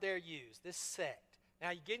word there used, this sect.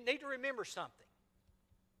 Now, you need to remember something.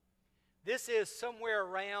 This is somewhere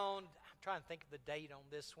around, I'm trying to think of the date on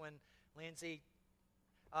this one, Lindsay,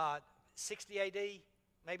 60 A.D.,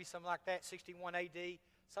 maybe something like that, 61 A.D.,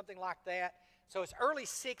 something like that. So it's early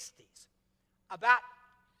 60s. About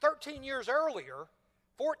 13 years earlier,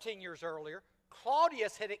 14 years earlier,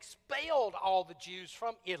 Claudius had expelled all the Jews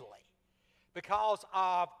from Italy because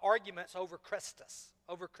of arguments over Christus,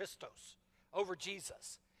 over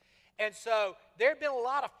Jesus. And so there had been a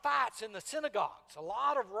lot of fights in the synagogues, a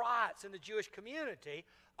lot of riots in the Jewish community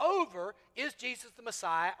over, is Jesus the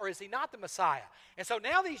Messiah or is he not the Messiah? And so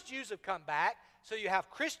now these Jews have come back. So you have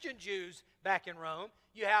Christian Jews back in Rome.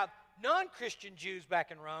 You have non-Christian Jews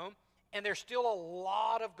back in Rome. And there's still a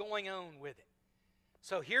lot of going on with it.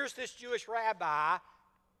 So here's this Jewish rabbi,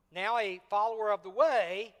 now a follower of the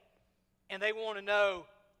way, and they want to know,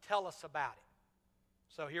 tell us about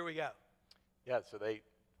it. So here we go. Yeah, so they,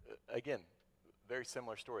 again, very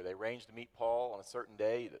similar story. They arranged to meet Paul on a certain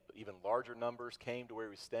day. Even larger numbers came to where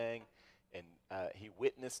he was staying, and he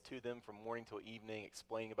witnessed to them from morning till evening,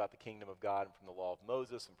 explaining about the kingdom of God and from the law of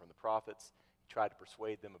Moses and from the prophets. He tried to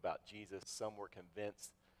persuade them about Jesus. Some were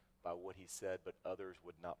convinced by what he said, but others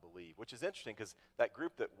would not believe, which is interesting because that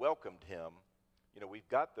group that welcomed him, we've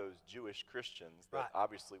got those Jewish Christians that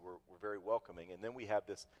obviously were very welcoming, and then we have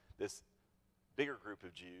this bigger group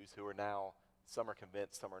of Jews who are now, some are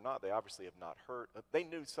convinced, some are not. They obviously have not heard. They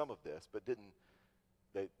knew some of this, but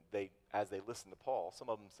they as they listened to Paul, some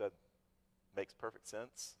of them said, makes perfect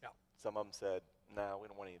sense. Yeah. Some of them said, no, we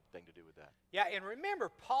don't want anything to do with that. Yeah, and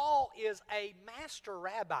remember, Paul is a master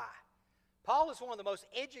rabbi. Paul is one of the most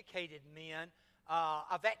educated men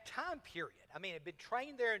of that time period. I mean, he'd been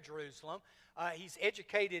trained there in Jerusalem. He's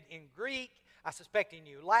educated in Greek. I suspect he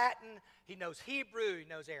knew Latin. He knows Hebrew. He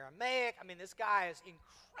knows Aramaic. I mean, this guy is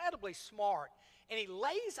incredibly smart. And he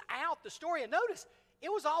lays out the story. And notice,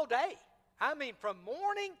 it was all day. I mean, from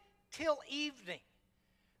morning till evening.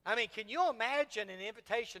 I mean, can you imagine an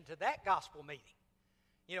invitation to that gospel meeting?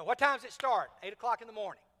 What time does it start? 8 o'clock in the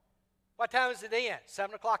morning. What time does it end?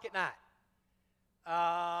 7 o'clock at night.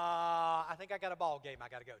 I think I got a ball game I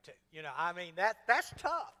got to go to. I mean, that's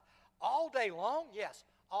tough. All day long? Yes,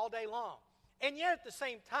 all day long. And yet at the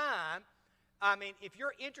same time, I mean, if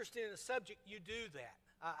you're interested in the subject, you do that.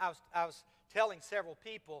 I was telling several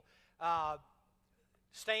people,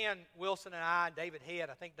 Stan Wilson and I and David Head,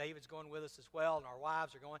 I think David's going with us as well, and our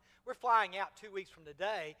wives are going. We're flying out 2 weeks from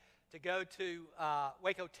today to go to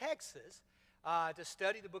Waco, Texas, to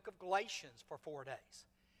study the book of Galatians for 4 days.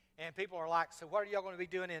 And people are like, so what are y'all going to be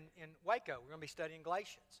doing in Waco? We're going to be studying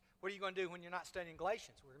Galatians. What are you going to do when you're not studying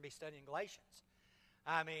Galatians? We're going to be studying Galatians.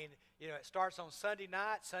 I mean, it starts on Sunday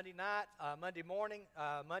night, Monday morning,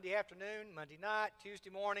 Monday afternoon, Monday night,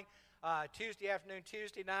 Tuesday morning, Tuesday afternoon,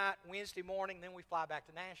 Tuesday night, Wednesday morning, then we fly back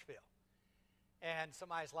to Nashville. And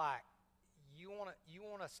somebody's like, you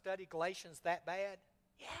want to study Galatians that bad?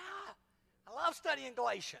 Yeah, I love studying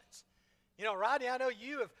Galatians. Rodney, I know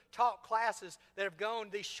you have taught classes that have gone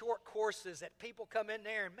these short courses that people come in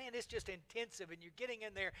there and, man, it's just intensive and you're getting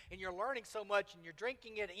in there and you're learning so much and you're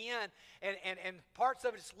drinking it in and parts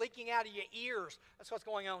of it's leaking out of your ears. That's what's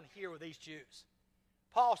going on here with these Jews.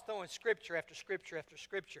 Paul's throwing scripture after scripture after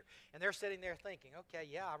scripture. And they're sitting there thinking, okay,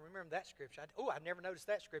 yeah, I remember that scripture. I've never noticed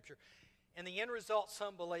that scripture. And the end result,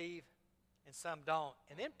 some believe and some don't.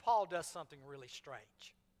 And then Paul does something really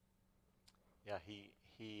strange. Yeah,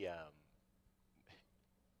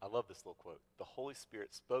 I love this little quote. The Holy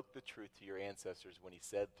Spirit spoke the truth to your ancestors when he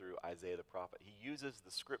said through Isaiah the prophet. He uses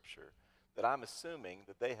the scripture that I'm assuming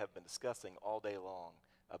that they have been discussing all day long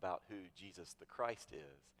about who Jesus the Christ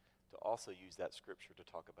is, to also use that scripture to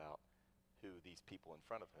talk about who these people in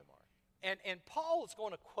front of him are. And Paul is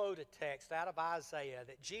going to quote a text out of Isaiah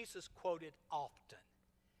that Jesus quoted often.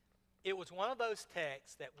 It was one of those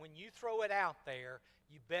texts that when you throw it out there,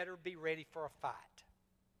 you better be ready for a fight.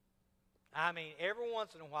 I mean, every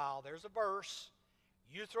once in a while, there's a verse,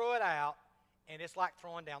 you throw it out, and it's like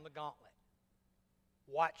throwing down the gauntlet.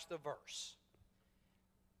 Watch the verse.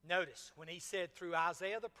 Notice, when he said through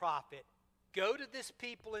Isaiah the prophet, go to this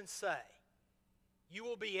people and say, you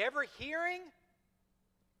will be ever hearing,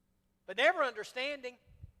 but never understanding.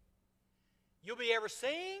 You'll be ever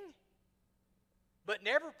seeing, but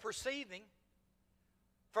never perceiving.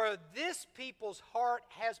 For this people's heart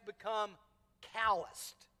has become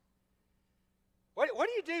calloused. What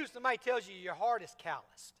do you do if somebody tells you your heart is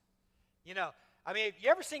calloused? You know, I mean, have you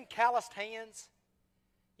ever seen calloused hands?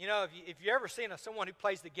 You know, if you ever seen someone who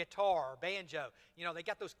plays the guitar or banjo, you know, they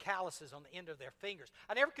got those calluses on the end of their fingers.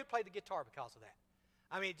 I never could play the guitar because of that.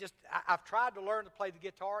 I mean, I've tried to learn to play the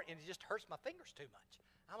guitar, and it just hurts my fingers too much.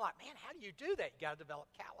 I'm like, man, how do you do that? You got to develop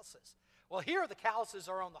calluses. Well, here the calluses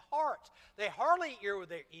are on the hearts. They hardly hear with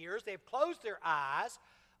their ears. They've closed their eyes.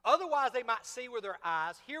 Otherwise, they might see with their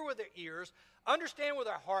eyes, hear with their ears, understand with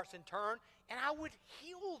their hearts in turn, and I would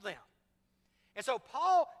heal them. And so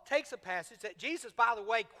Paul takes a passage that Jesus, by the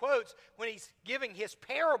way, quotes when he's giving his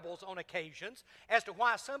parables on occasions as to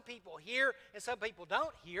why some people hear and some people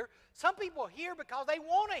don't hear. Some people hear because they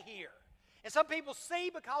want to hear. And some people see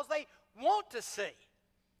because they want to see.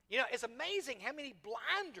 You know, it's amazing how many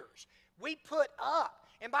blinders we put up.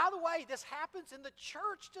 And by the way, this happens in the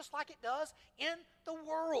church just like it does in the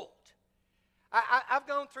world. I've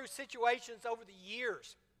gone through situations over the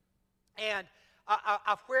years, and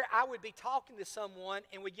where I would be talking to someone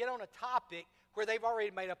and we get on a topic where they've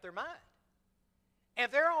already made up their mind. And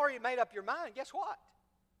if they're already made up your mind, guess what?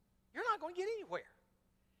 You're not going to get anywhere.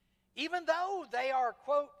 Even though they are,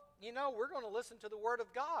 quote, you know, we're going to listen to the Word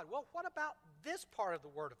of God. Well, what about this part of the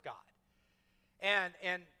Word of God? And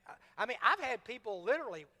I mean, I've had people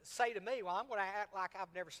literally say to me, well, I'm going to act like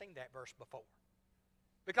I've never seen that verse before.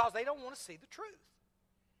 Because they don't want to see the truth.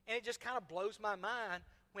 And it just kind of blows my mind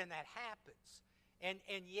when that happens. And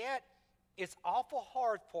yet, it's awful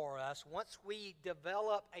hard for us once we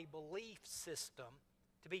develop a belief system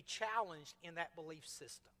to be challenged in that belief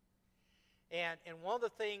system. And one of the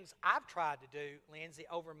things I've tried to do, Lindsay,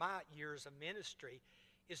 over my years of ministry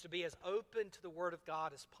is to be as open to the Word of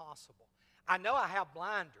God as possible. I know I have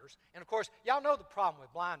blinders, and of course, y'all know the problem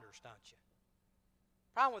with blinders, don't you?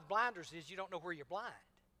 The problem with blinders is you don't know where you're blind.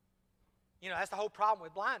 You know, that's the whole problem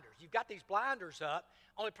with blinders. You've got these blinders up.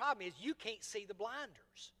 Only problem is you can't see the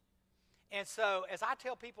blinders. And so, as I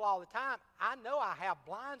tell people all the time, I know I have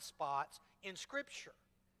blind spots in Scripture.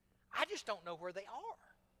 I just don't know where they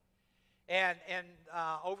are. And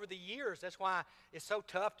over the years, that's why it's so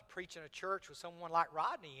tough to preach in a church with someone like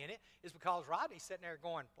Rodney in it, is because Rodney's sitting there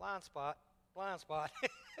going, blind spot, blind spot.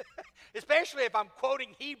 Especially if I'm quoting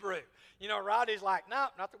Hebrew. You know, Rodney's like, no,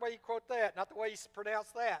 not the way you quote that, not the way you pronounce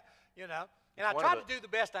that, you know. And I try to do the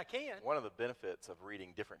best I can. One of the benefits of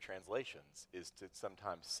reading different translations is to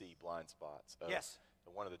sometimes see blind spots. Yes.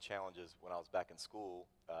 One of the challenges when I was back in school,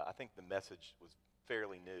 I think the message was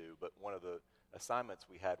fairly new, but one of the assignments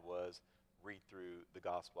we had was read through the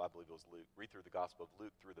gospel, I believe it was Luke, read through the gospel of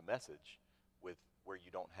Luke through the message with where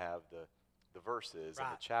you don't have the verses and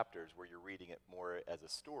the chapters, where you're reading it more as a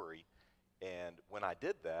story. And when I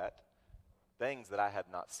did that, things that I had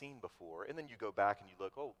not seen before, and then you go back and you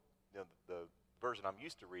look, oh, you know, the version I'm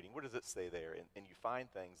used to reading, what does it say there? And you find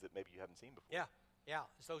things that maybe you haven't seen before. Yeah,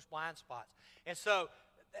 it's those blind spots. And so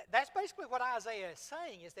that's basically what Isaiah is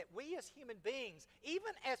saying, is that we as human beings,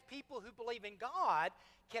 even as people who believe in God,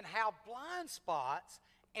 can have blind spots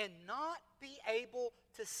and not be able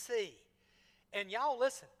to see. And y'all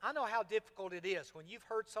listen, I know how difficult it is when you've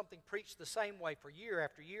heard something preached the same way for year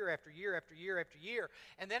after year after year after year after year,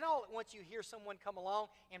 and then all at once you hear someone come along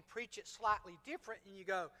and preach it slightly different, and you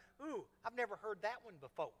go, ooh, I've never heard that one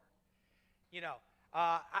before. You know,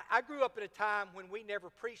 I grew up at a time when we never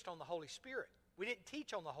preached on the Holy Spirit. We didn't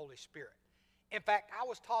teach on the Holy Spirit. In fact, I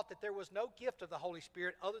was taught that there was no gift of the Holy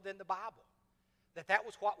Spirit other than the Bible. That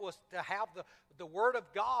was what was to have the Word of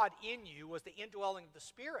God in you was the indwelling of the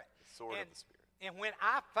Spirit. The sword of the Spirit. And when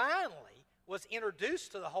I finally was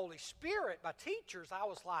introduced to the Holy Spirit by teachers, I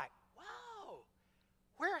was like, wow,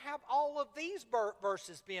 where have all of these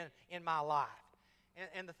verses been in my life?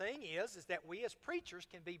 And the thing is that we as preachers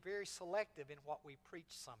can be very selective in what we preach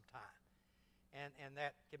sometimes. And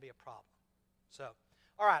that can be a problem. So,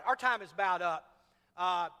 all right, our time is about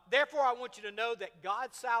up. Therefore, I want you to know that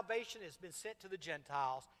God's salvation has been sent to the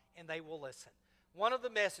Gentiles, and they will listen. One of the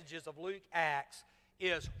messages of Luke Acts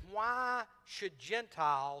is, why should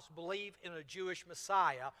Gentiles believe in a Jewish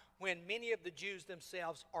Messiah when many of the Jews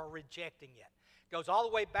themselves are rejecting it? It goes all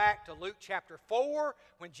the way back to Luke chapter 4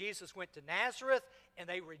 when Jesus went to Nazareth and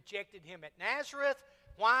they rejected him at Nazareth.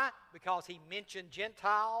 Why? Because he mentioned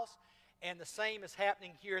Gentiles, and the same is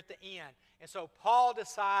happening here at the end. And so Paul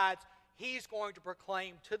decides he's going to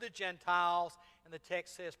proclaim to the Gentiles, and the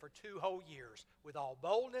text says for 2 whole years, with all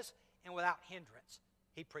boldness and without hindrance,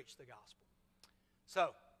 he preached the gospel.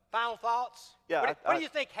 So, final thoughts? Yeah, What do you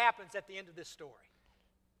think happens at the end of this story?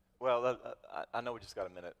 Well, I know we just got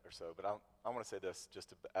a minute or so, but I want to say this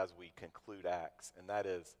just as we conclude Acts, and that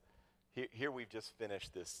is, here we've just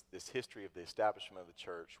finished this history of the establishment of the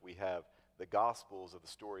church. We have the Gospels of the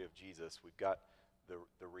story of Jesus. We've got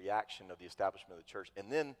the reaction of the establishment of the church, and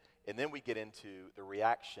then we get into the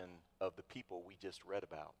reaction of the people we just read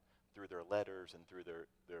about through their letters and through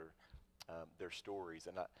their stories.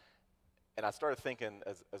 And I started thinking,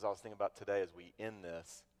 as I was thinking about today as we end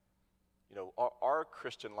this, you know, our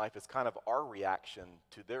Christian life is kind of our reaction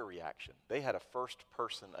to their reaction. They had a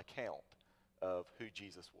first-person account of who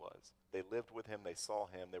Jesus was. They lived with him, they saw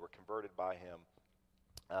him, they were converted by him,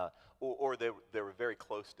 or they were very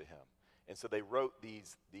close to him. And so they wrote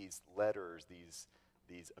these letters,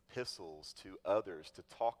 these epistles to others to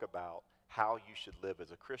talk about how you should live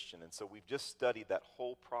as a Christian. And so we've just studied that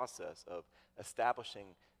whole process of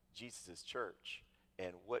establishing Jesus' church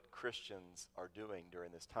and what Christians are doing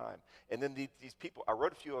during this time. And then these people, I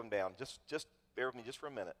wrote a few of them down, just bear with me just for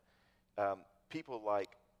a minute. People like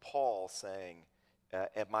Paul saying,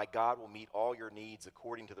 and my God will meet all your needs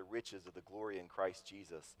according to the riches of the glory in Christ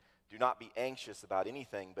Jesus. Do not be anxious about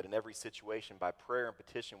anything, but in every situation, by prayer and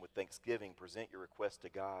petition with thanksgiving, present your request to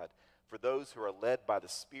God. For those who are led by the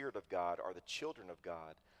Spirit of God are the children of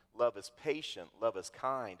God. Love is patient, love is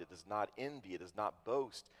kind, it does not envy, it does not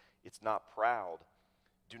boast, it's not proud.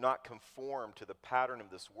 Do not conform to the pattern of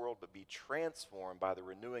this world, but be transformed by the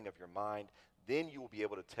renewing of your mind. Then you will be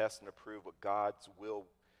able to test and approve what God's will,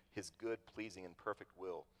 his good, pleasing, and perfect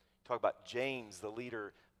will. Talk about James, the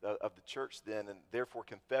leader of the church then, and therefore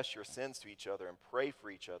confess your sins to each other and pray for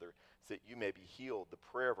each other so that you may be healed. The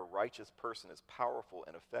prayer of a righteous person is powerful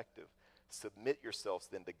and effective. Submit yourselves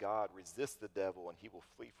then to God. Resist the devil, and he will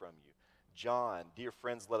flee from you. John, dear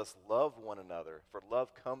friends, let us love one another, for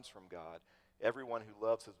love comes from God. Everyone who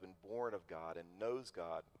loves has been born of God and knows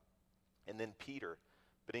God. And then Peter,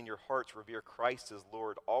 but in your hearts revere Christ as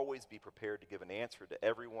Lord. Always be prepared to give an answer to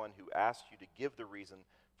everyone who asks you to give the reason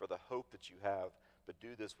for the hope that you have, but do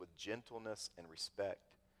this with gentleness and respect.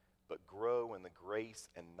 But grow in the grace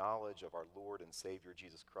and knowledge of our Lord and Savior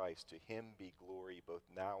Jesus Christ. To him be glory both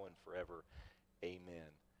now and forever.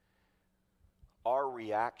 Amen. Our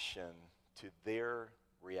reaction to their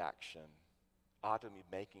reaction ought to be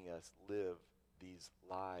making us live these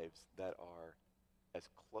lives that are as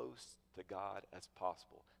close to God as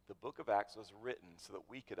possible. The book of Acts was written so that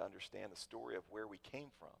we could understand the story of where we came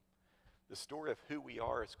from, the story of who we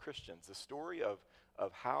are as Christians, the story of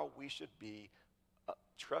how we should be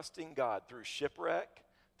trusting God through shipwreck,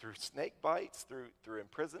 through snake bites, through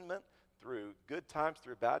imprisonment, through good times,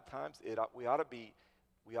 through bad times. We ought to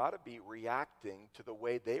be reacting to the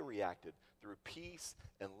way they reacted, through peace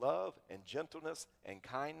and love and gentleness and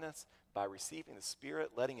kindness, by receiving the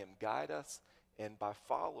Spirit, letting him guide us, and by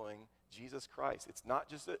following Jesus Christ. It's not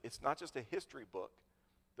just a history book.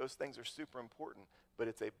 Those things are super important, but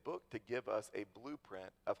it's a book to give us a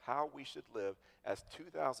blueprint of how we should live as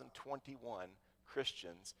 2021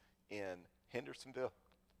 Christians in Hendersonville,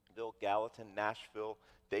 Gallatin, Nashville,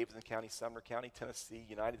 Davidson County, Sumner County, Tennessee,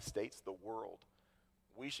 United States, the world.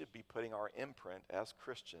 We should be putting our imprint as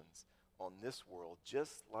Christians on this world,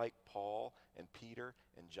 just like Paul and Peter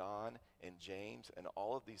and John and James and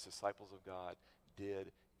all of these disciples of God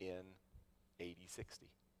did in AD 60.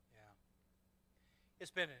 Yeah.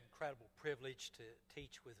 It's been an incredible privilege to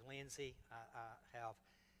teach with Lindsay. I have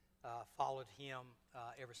followed him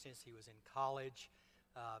ever since he was in college.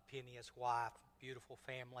 Penny, his wife, beautiful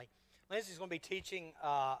family. Lindsay's going to be teaching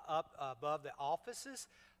up above the offices,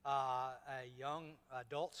 a young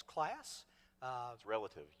adults class. It's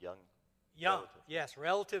relative, young Young, Relative. yes,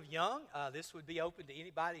 relative young. This would be open to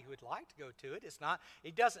anybody who would like to go to it. It's not.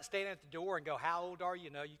 It doesn't stand at the door and go, "How old are you?"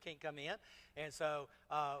 No, you can't come in. And so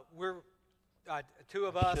we're two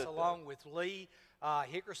of us, along with Lee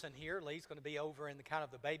Hickerson here. Lee's going to be over in the kind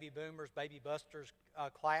of the baby boomers, baby busters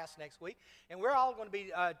class next week, and we're all going to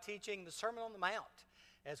be teaching the Sermon on the Mount.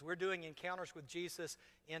 As we're doing encounters with Jesus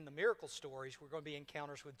in the miracle stories, we're going to be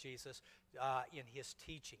encounters with Jesus in his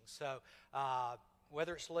teaching. So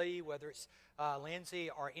whether it's Lee, whether it's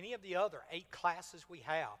Lindsay, or any of the other 8 classes we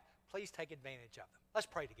have, please take advantage of them. Let's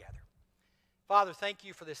pray together. Father, thank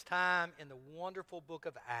you for this time in the wonderful book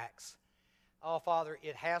of Acts. Oh, Father,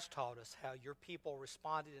 it has taught us how your people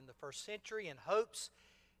responded in the first century in hopes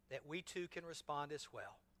that we too can respond as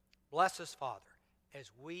well. Bless us, Father,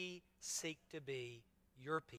 as we seek to be your people.